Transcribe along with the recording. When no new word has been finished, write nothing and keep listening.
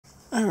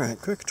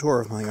Alright, quick tour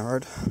of my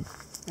yard,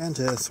 and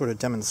to sort of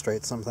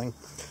demonstrate something.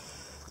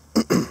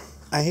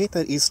 I hate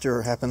that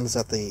Easter happens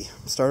at the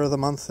start of the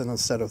month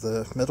instead of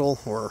the middle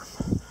or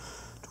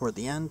toward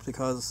the end,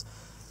 because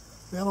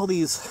we have all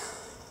these,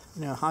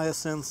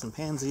 hyacinths and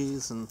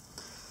pansies and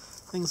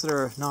things that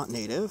are not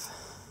native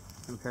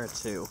compared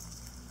to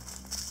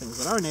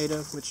things that are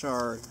native, which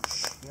are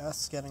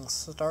just getting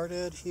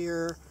started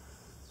here.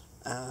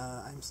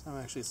 I'm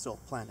actually still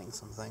planting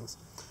some things.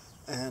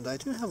 And I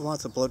do have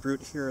lots of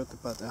bloodroot here,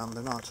 but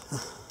they're not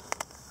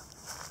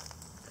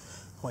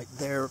quite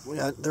there.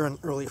 They're an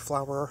early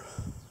flower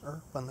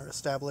when they're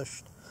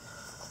established.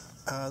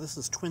 This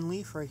is twin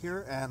leaf right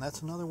here, and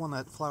that's another one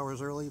that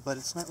flowers early, but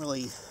it's not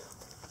really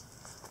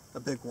a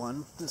big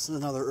one. This is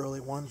another early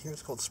one here.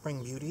 It's called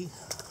Spring Beauty,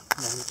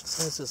 and it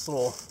just has this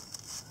little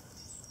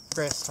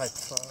grass-type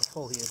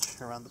foliage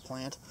around the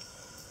plant.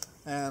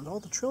 And all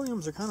the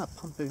trilliums are kind of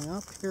pumping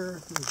up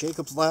here.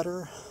 Jacob's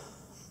Ladder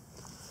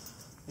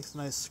makes a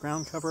nice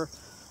ground cover.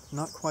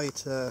 Not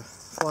quite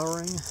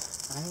flowering.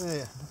 I have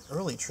an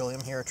early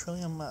trillium here,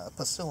 Trillium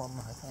Bacillum,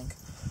 I think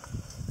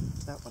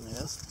that one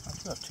is. I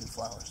do have two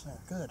flowers there.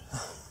 Good.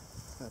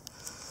 Good.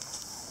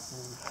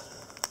 And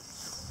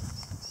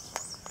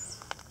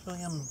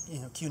Trillium,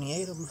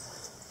 cuneatum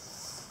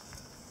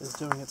is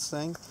doing its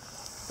thing,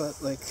 but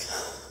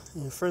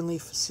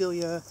Fernleaf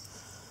Phacelia,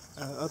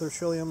 other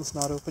trilliums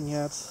not open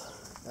yet.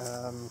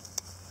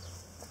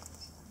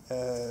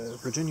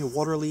 Virginia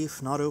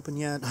waterleaf not open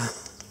yet.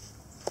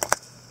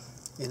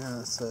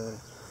 It's a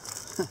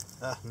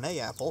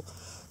Mayapple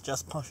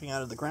just pushing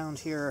out of the ground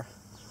here.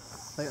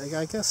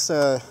 I guess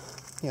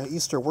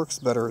Easter works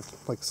better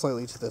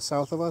slightly to the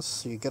south of us,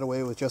 so you get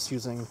away with just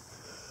using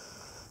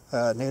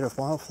native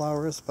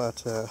wildflowers, but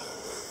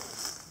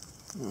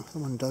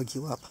someone dug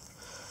you up.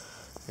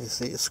 They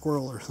say a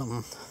squirrel or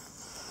something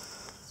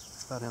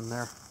got in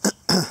there.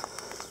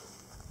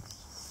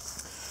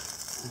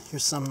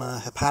 Here's some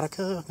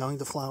hepatica going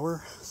to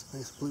flower. It's a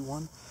nice blue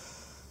one.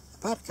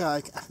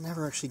 Hepatica, I've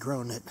never actually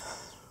grown it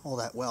all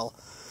that well.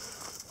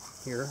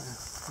 Here,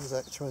 here's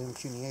that Trillium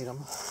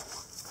cuneatum.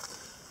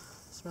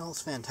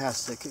 Smells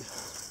fantastic.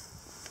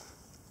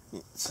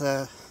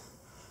 It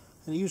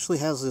usually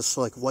has this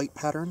white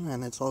pattern,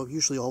 and it's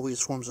usually always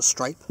forms a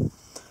stripe,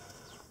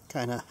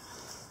 kind of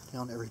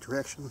down every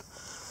direction.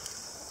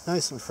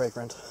 Nice and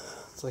fragrant.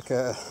 It's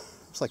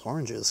like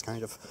oranges,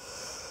 kind of.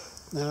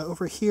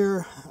 Over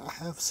here, I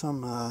have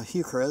some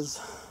heucheras.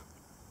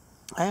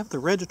 I have the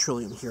red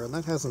trillium here, and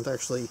that hasn't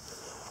actually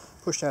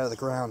pushed out of the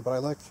ground,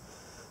 but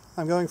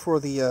I'm going for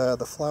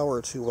the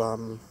flower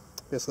to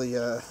basically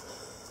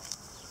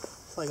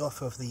play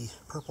off of the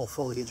purple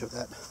foliage of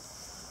that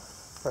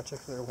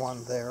particular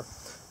one there.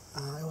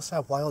 I also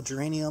have wild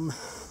geranium,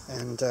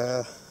 and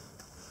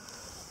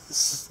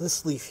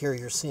this leaf here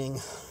you're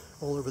seeing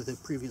all over the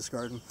previous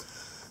garden.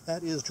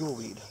 That is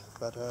jewelweed,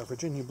 but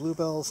Virginia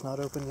bluebells not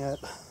open yet.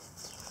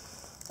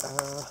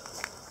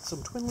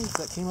 Some twin leaf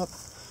that came up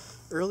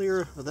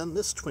earlier than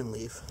this twin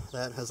leaf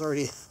that has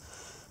already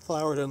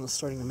flowered and is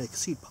starting to make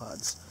seed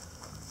pods.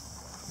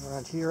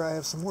 Around here I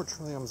have some more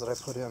trilliums that I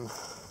put in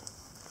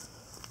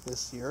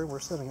this year. We're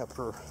setting up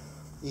for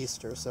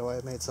Easter, so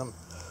I made some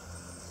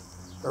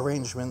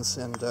arrangements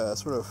and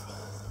sort of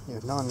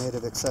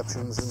non-native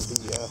exceptions in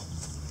the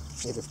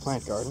native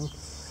plant garden.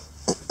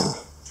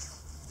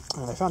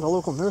 And I found a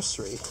local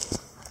nursery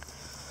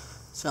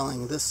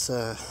selling this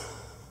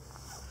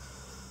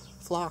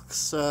phlox,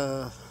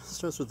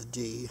 starts with a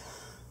D.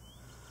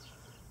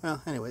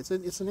 Well, anyway,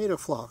 it's a native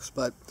phlox,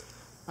 but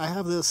I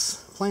have this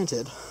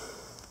planted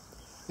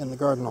in the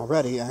garden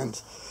already,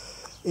 and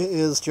it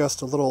is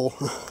just a little,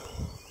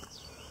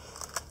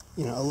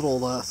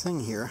 thing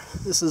here.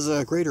 This is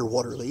a greater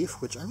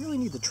waterleaf, which I really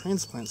need to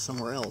transplant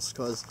somewhere else,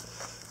 because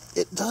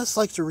it does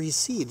like to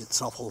reseed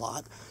itself a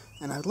lot,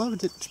 and I'd love it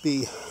to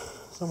be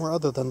somewhere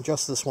other than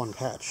just this one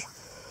patch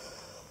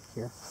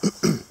here.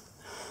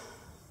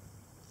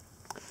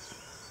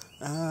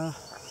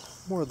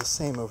 More of the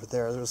same over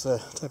there. There's a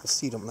type of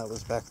sedum that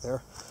was back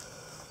there.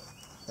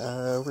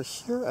 Over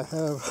here I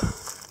have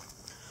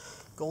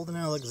Golden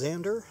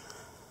Alexander.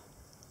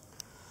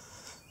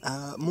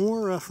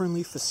 More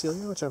Fernleaf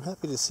Phacelia, which I'm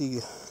happy to see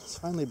is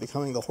finally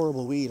becoming the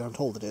horrible weed I'm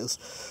told it is.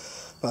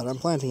 But I'm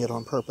planting it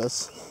on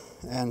purpose.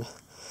 And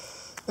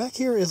back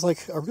here is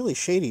a really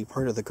shady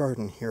part of the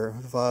garden here.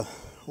 I have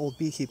old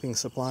beekeeping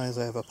supplies.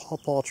 I have a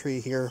pawpaw tree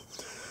here.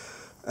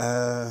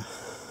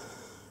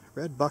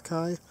 Red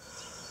buckeye,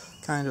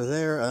 kind of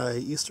there.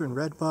 Eastern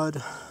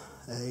redbud,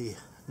 a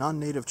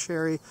non-native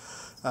cherry,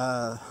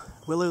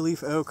 willow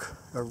leaf oak,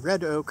 a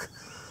red oak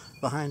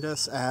behind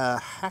us,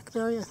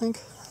 hackberry, I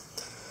think.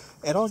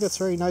 It all gets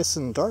very nice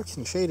and dark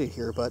and shaded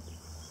here, but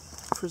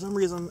for some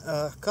reason,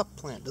 cup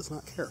plant does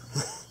not care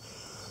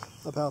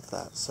about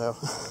that. So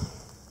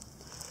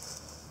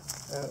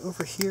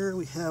over here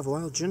we have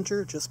wild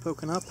ginger just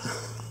poking up.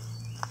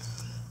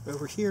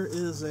 Over here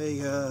is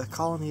a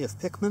colony of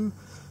Pickman,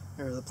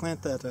 or the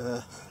plant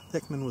that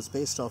Pickman was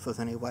based off of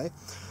anyway.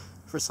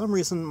 For some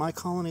reason, my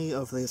colony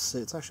of this,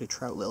 it's actually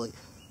trout lily,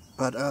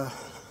 but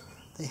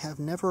they have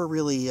never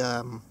really,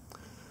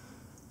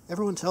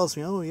 everyone tells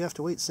me, oh, you have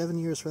to wait 7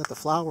 years for that to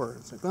flower.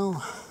 It's like,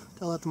 well,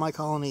 tell that to my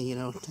colony,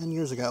 10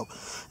 years ago.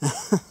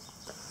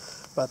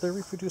 But they're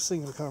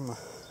reproducing to become a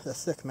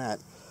thick mat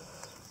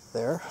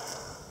there.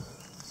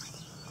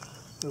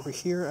 Over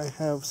here I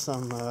have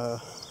some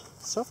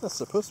stuff that's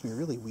supposed to be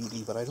really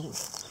weedy, but I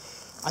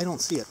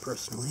don't see it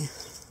personally.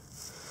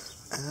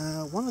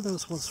 One of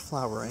those was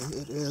flowering.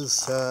 It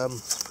is,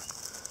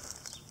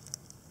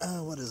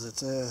 what is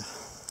it?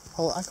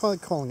 I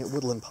like calling it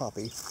woodland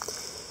poppy.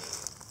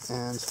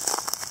 And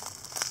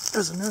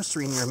there's a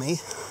nursery near me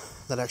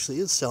that actually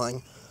is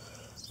selling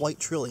white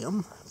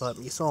trillium, but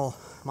you saw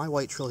my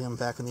white trillium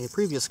back in the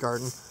previous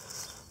garden.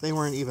 They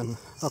weren't even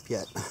up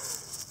yet.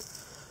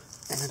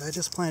 And I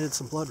just planted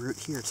some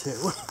bloodroot here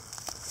too.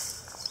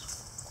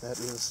 That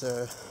is,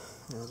 the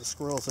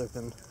squirrels I've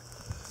been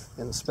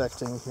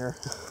inspecting here.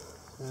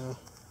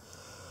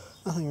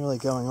 Nothing really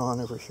going on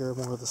over here,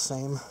 more of the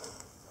same.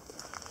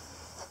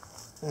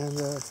 And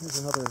here's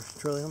another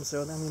trillium.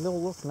 So, I mean, they'll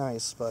look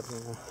nice, but,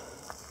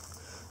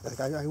 like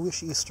I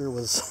wish Easter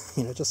was,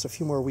 just a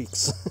few more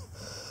weeks.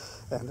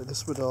 And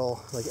this would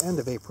all, like, end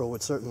of April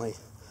would certainly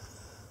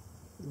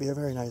be a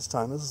very nice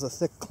time. This is a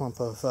thick clump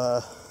of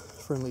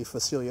fernleaf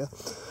Phacelia.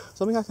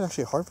 Something I can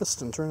actually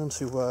harvest and turn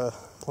into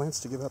plants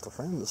to give out to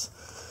friends.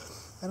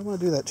 I don't want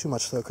to do that too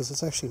much, though, because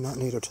it's actually not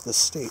native to this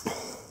state.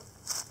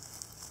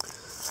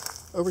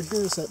 Over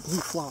here is that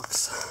blue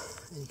phlox.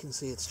 And you can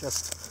see it's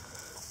just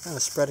kind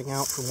of spreading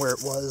out from where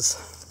it was.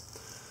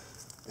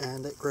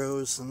 And it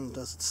grows and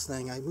does its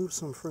thing. I moved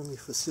some fernleaf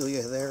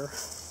Phacelia there,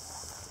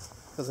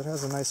 because it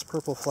has a nice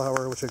purple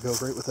flower, which would go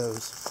great with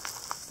those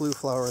blue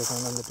flowers,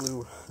 and then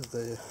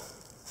the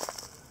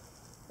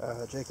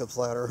Jacob's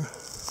ladder,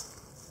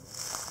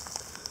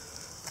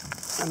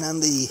 and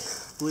then the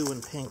blue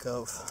and pink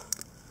of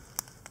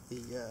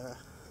the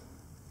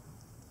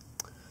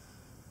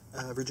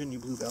Virginia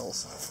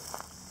bluebells,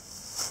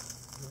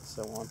 and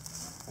so on.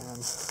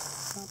 And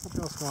not much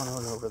else going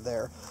on over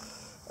there.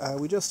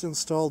 We just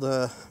installed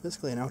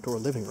basically an outdoor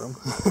living room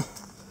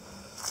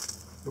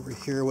over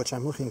here, which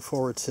I'm looking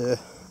forward to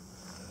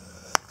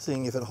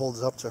seeing if it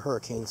holds up to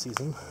hurricane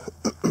season.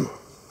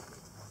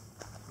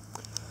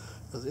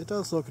 It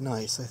does look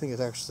nice. I think it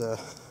actually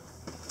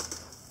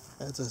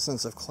adds a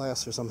sense of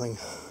class or something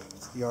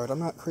to the yard. I'm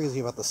not crazy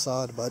about the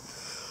sod, but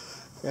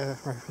yeah,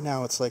 right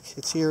now it's like,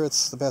 it's here,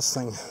 it's the best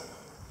thing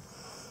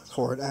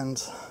for it.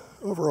 And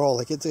overall,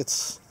 like,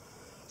 it's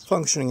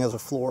functioning as a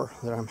floor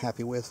that I'm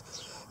happy with.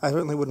 I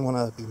certainly wouldn't want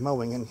to be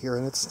mowing in here,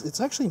 and it's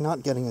actually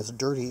not getting as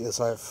dirty as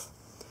I've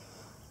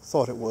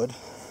thought it would.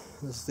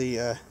 This is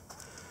the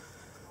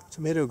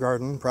tomato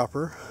garden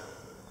proper.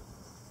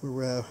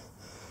 We're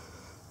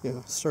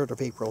start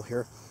of April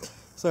here.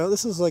 So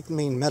this is like the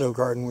main meadow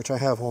garden, which I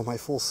have all my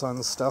full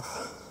sun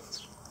stuff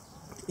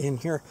in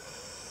here.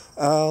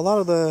 A lot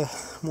of the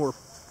more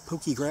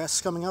pokey grass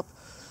coming up,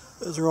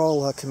 those are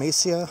all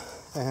Camassia,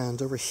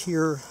 and over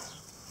here,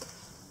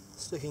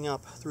 sticking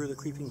up through the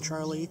creeping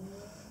Charlie,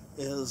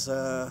 is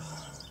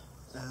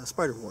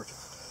spiderwort.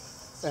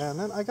 And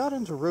then I got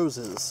into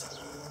roses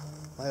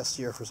last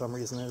year for some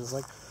reason. It was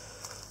like,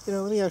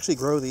 let me actually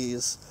grow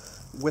these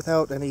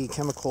without any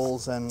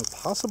chemicals and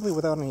possibly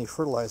without any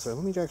fertilizer.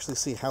 Let me actually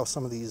see how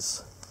some of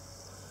these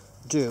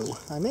do.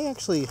 I may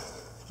actually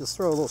just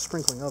throw a little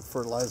sprinkling of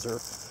fertilizer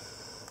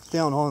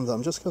down on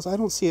them, just because I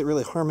don't see it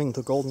really harming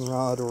the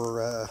goldenrod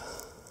or a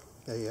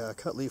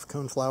cutleaf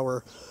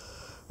coneflower,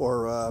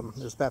 or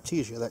there's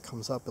Baptisia that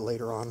comes up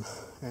later on,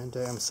 and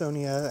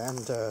Amsonia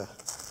and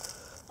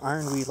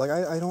ironweed. Like,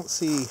 I don't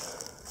see,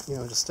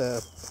 just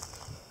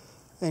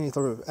any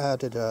sort of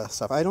added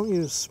stuff. I don't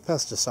use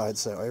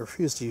pesticides, though. I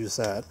refuse to use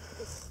that.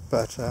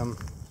 But,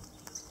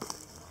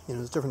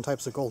 there's different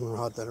types of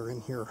goldenrod that are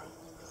in here,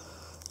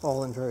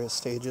 all in various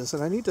stages.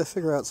 And I need to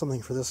figure out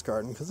something for this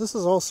garden, because this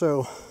is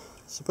also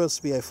supposed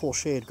to be a full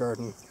shade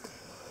garden.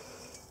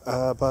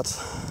 But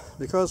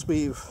because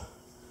we've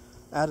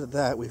added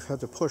that, we've had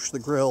to push the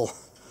grill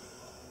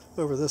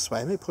over this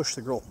way. I may push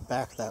the grill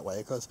back that way,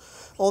 because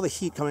all the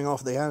heat coming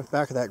off the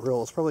back of that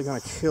grill is probably going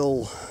to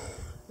kill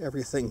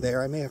everything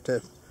there. I may have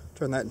to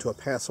turn that into a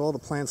path. So all the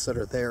plants that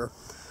are there,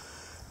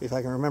 if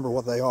I can remember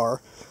what they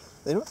are,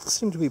 they don't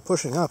seem to be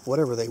pushing up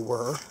whatever they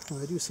were.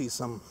 I do see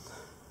some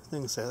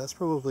things there. That's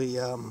probably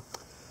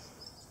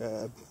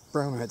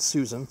brown-eyed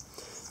Susan.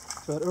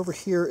 But over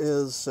here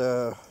is,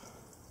 I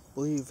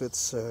believe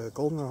it's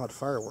goldenrod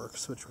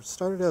fireworks, which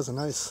started as a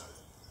nice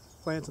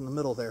plant in the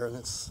middle there, and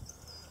it's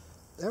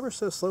ever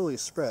so slowly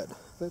spread.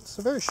 It's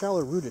a very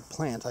shallow-rooted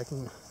plant. I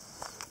can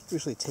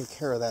usually take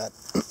care of that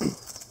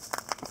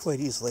quite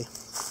easily.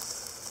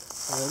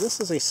 This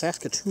is a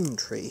Saskatoon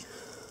tree,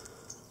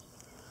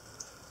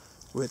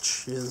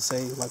 which is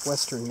a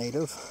western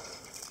native,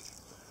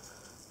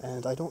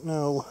 and I don't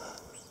know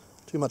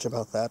too much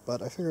about that,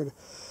 but I figured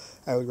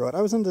I would grow it.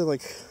 I was into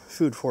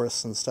food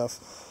forests and stuff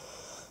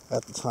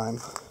at the time.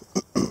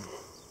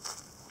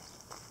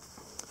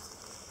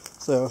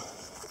 So,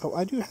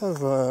 I do have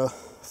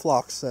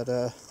phlox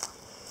that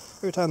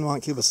every time the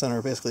Mont Cuba Center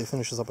basically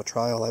finishes up a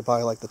trial, I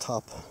buy like the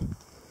top,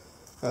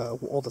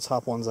 all the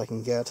top ones I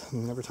can get,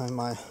 and every time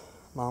my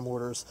mom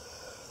orders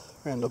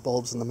random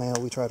bulbs in the mail,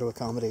 we try to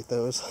accommodate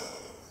those.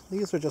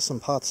 These are just some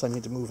pots I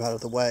need to move out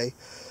of the way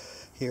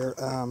here.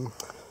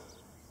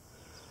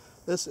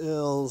 This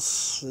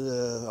is,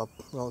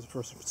 well,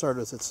 for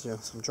starters, it's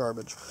some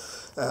garbage.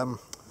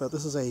 But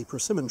this is a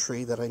persimmon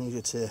tree that I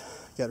needed to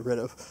get rid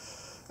of.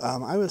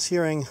 I was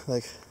hearing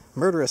like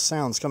murderous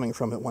sounds coming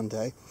from it one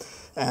day,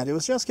 and it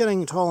was just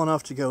getting tall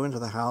enough to go into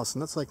the house,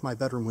 and that's like my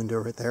bedroom window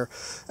right there.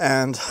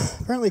 And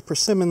apparently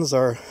persimmons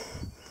are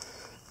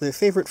the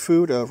favorite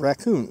food of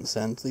raccoons,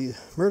 and the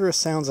murderous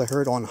sounds I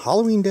heard on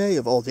Halloween Day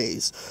of all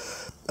days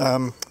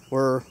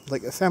were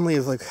like a family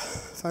of like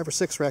 5 or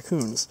 6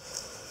 raccoons,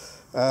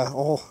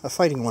 all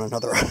fighting one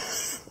another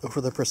over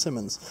the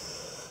persimmons.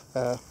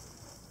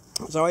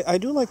 So I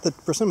do like the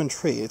persimmon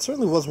tree. It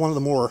certainly was one of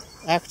the more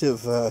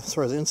active as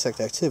far as insect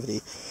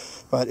activity,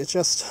 but it's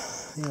just,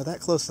 that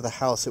close to the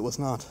house, it was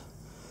not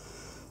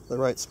the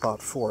right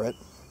spot for it.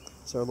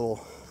 It's our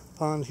little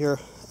pond here.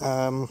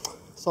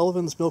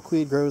 Sullivan's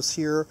milkweed grows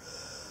here.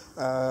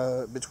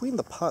 Between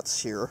the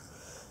pots here,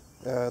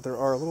 there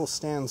are little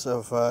stands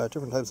of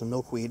different types of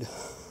milkweed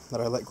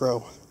that I let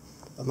grow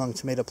among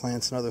tomato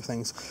plants and other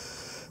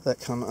things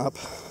that come up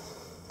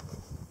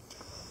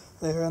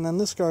there. And then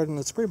this garden,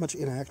 it's pretty much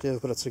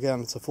inactive, but it's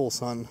a full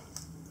sun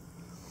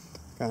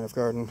kind of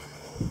garden.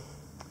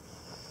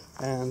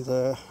 And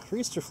for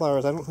Easter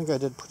flowers, I don't think I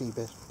did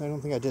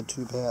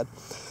too bad.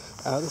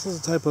 This is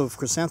a type of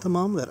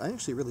chrysanthemum that I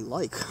actually really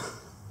like.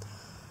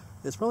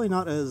 It's probably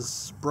not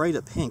as bright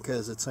a pink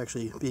as it's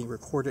actually being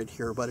recorded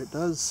here, but it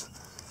does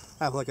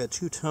have like a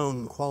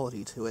two-tone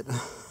quality to it.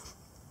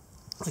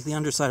 Like the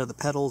underside of the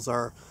petals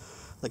are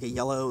like a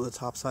yellow, the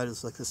top side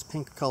is like this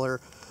pink color,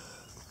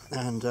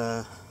 and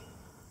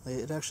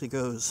it actually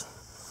goes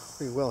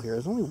pretty well here.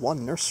 There's only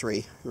one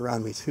nursery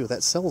around me too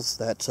that sells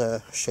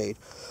that shade.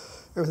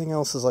 Everything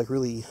else is like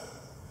really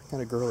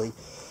kind of girly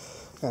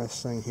kind of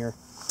thing here.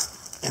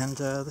 And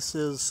this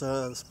is,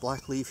 this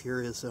black leaf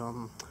here is,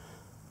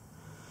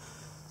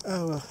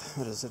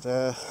 what is it?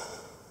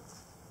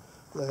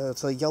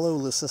 It's a yellow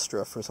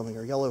leucistrof or something,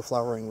 or yellow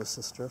flowering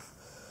leucistrof.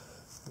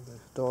 The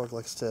dog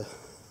likes to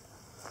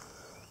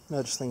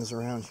nudge things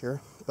around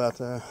here.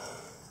 But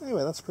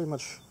anyway, that's pretty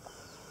much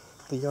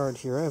the yard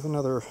here. I have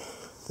another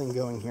thing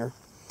going here.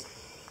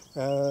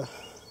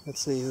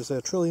 Let's see, there's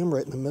a trillium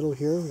right in the middle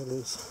here. We have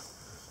those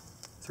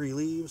 3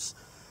 leaves.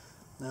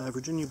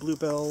 Virginia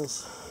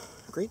bluebells.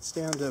 Great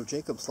stand of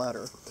Jacob's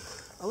ladder.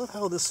 I love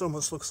how this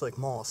almost looks like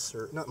moss,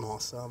 or not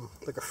moss,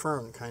 like a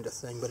fern kind of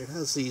thing, but it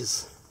has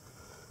these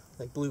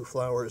like blue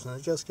flowers, and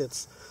it just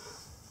gets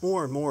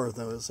more and more of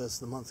those as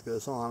the month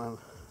goes on, and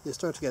they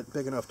start to get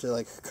big enough to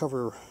like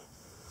cover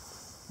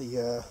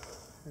the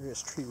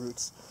various tree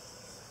roots.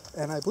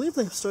 And I believe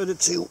they've started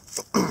to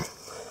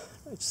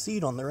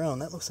seed on their own.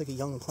 That looks like a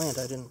young plant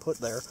I didn't put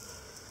there,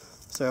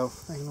 so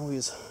I can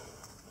always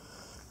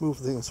move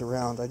things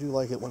around. I do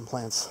like it when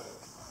plants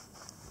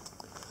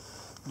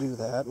do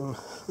that, and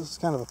this is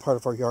kind of a part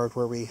of our yard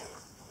where we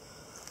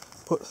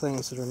put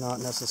things that are not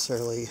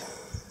necessarily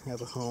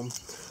have a home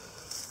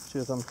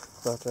to them.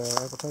 But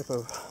I have a type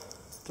of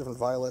different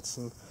violets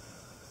and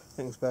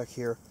things back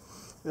here.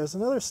 There's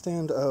another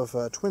stand of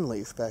twin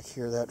leaf back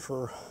here that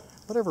for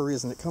whatever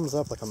reason it comes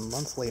up like a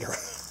month later,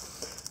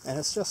 and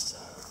it's just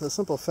the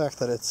simple fact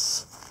that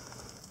it's,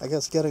 I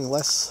guess, getting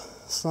less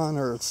sun,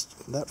 or it's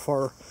that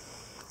far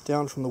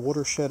down from the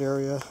watershed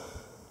area.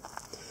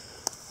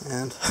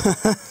 And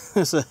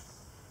there's a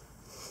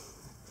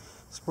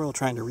squirrel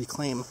trying to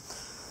reclaim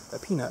a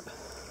peanut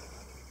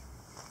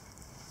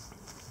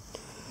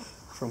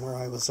from where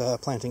I was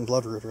planting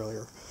bloodroot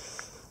earlier.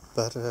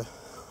 But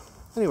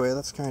anyway,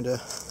 that's kind of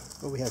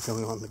what we have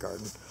going on in the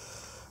garden.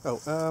 Oh,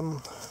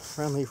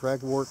 brownleaf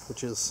ragwort,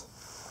 which is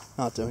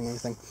not doing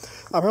anything.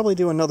 I'll probably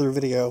do another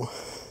video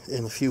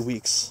in a few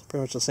weeks.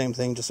 Pretty much the same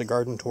thing, just a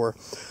garden tour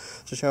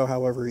to show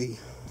how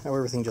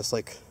everything just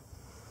like,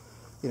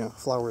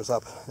 flowers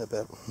up a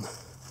bit.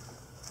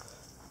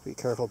 Be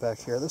careful back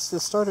here. This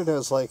just started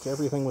as like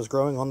everything was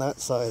growing on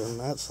that side and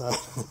that side,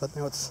 but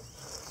now it's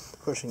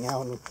pushing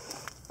out, and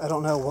I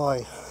don't know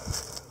why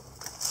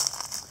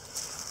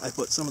I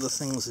put some of the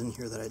things in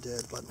here that I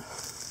did, but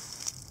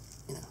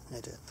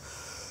I did.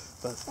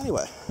 But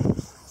anyway,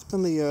 it's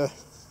been the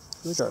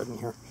garden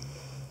here.